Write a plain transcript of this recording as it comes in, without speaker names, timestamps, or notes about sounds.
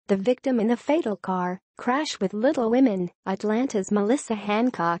the victim in the fatal car crash with Little Women. Atlanta's Melissa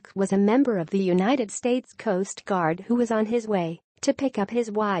Hancock was a member of the United States Coast Guard who was on his way to pick up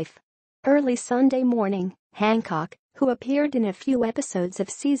his wife. Early Sunday morning, Hancock, who appeared in a few episodes of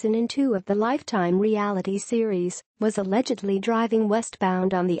Season 2 of the Lifetime reality series, was allegedly driving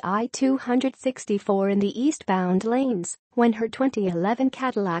westbound on the I-264 in the eastbound lanes when her 2011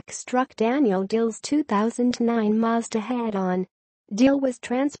 Cadillac struck Daniel Dill's 2009 Mazda head-on. Dill was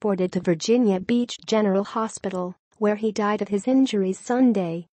transported to Virginia Beach General Hospital, where he died of his injuries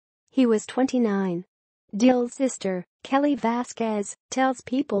Sunday. He was 29. Dill's sister, Kelly Vazquez, tells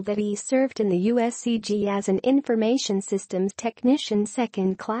People that he served in the USCG as an information systems technician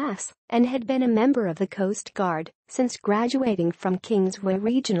second class and had been a member of the Coast Guard since graduating from Kingsway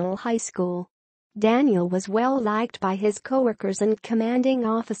Regional High School. Daniel was well liked by his coworkers and commanding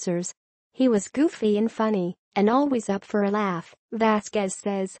officers. He was goofy and funny and always up for a laugh, Vazquez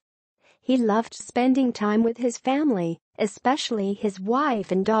says. He loved spending time with his family, especially his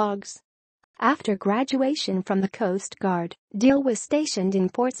wife and dogs. After graduation from the Coast Guard, Dill was stationed in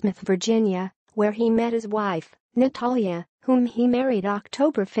Portsmouth, Virginia, where he met his wife, Natalia, whom he married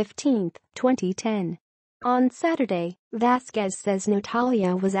October 15, 2010. On Saturday, Vazquez says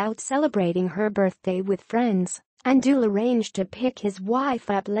Natalia was out celebrating her birthday with friends, and Dill arranged to pick his wife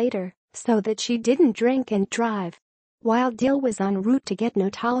up later so that she didn't drink and drive. While Dill was en route to get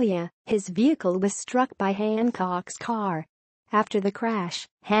Natalia, his vehicle was struck by Hancock's car. After the crash,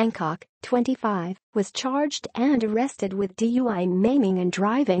 Hancock, 25, was charged and arrested with DUI, maiming and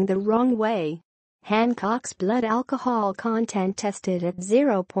driving the wrong way. Hancock's blood alcohol content tested at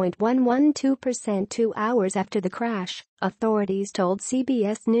 0.112% 2 hours after the crash, authorities told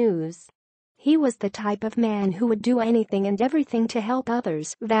CBS News. He was the type of man who would do anything and everything to help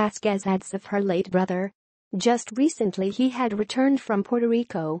others, Vazquez adds of her late brother. Just recently he had returned from Puerto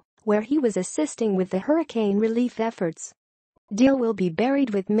Rico, where he was assisting with the hurricane relief efforts. Dill will be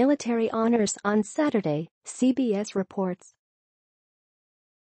buried with military honors on Saturday, CBS reports.